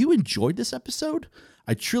 have you enjoyed this episode?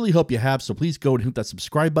 I truly hope you have, so please go and hit that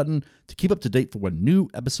subscribe button to keep up to date for when new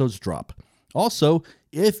episodes drop. Also,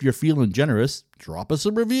 if you're feeling generous, drop us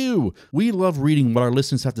a review. We love reading what our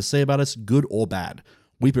listeners have to say about us, good or bad.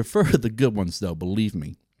 We prefer the good ones, though, believe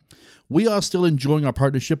me. We are still enjoying our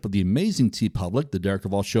partnership with the amazing TeePublic. The Derek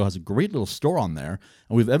Duvall Show has a great little store on there,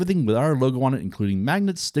 and we have everything with our logo on it, including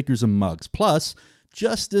magnets, stickers, and mugs. Plus,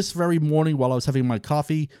 just this very morning while I was having my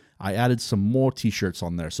coffee, I added some more t-shirts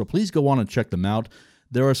on there. So please go on and check them out.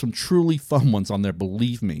 There are some truly fun ones on there,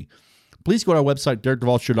 believe me. Please go to our website,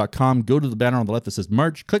 DerekDuvallShow.com, go to the banner on the left that says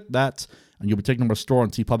merch, click that, and you'll be taken to our store on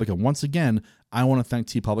TeePublic. And once again, I want to thank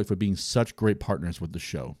TeePublic for being such great partners with the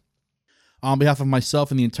show. On behalf of myself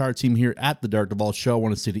and the entire team here at the Derek Duvall Show, I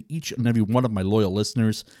want to say to each and every one of my loyal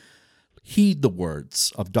listeners, heed the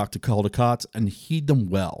words of Dr. Caldicott and heed them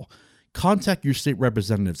well. Contact your state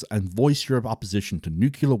representatives and voice your opposition to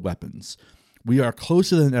nuclear weapons. We are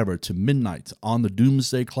closer than ever to midnight on the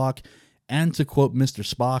doomsday clock, and to quote Mr.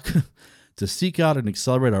 Spock, to seek out and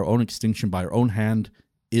accelerate our own extinction by our own hand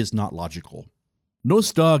is not logical.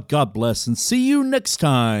 Nostar, God bless, and see you next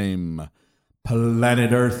time,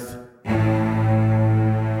 Planet Earth.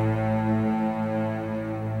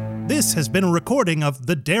 This has been a recording of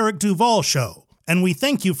The Derek Duvall Show, and we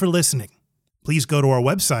thank you for listening. Please go to our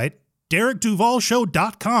website,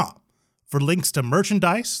 DerekDuvallShow.com, for links to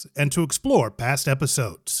merchandise and to explore past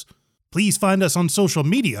episodes. Please find us on social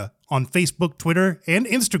media on Facebook, Twitter, and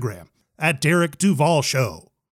Instagram at Derek Duvall Show.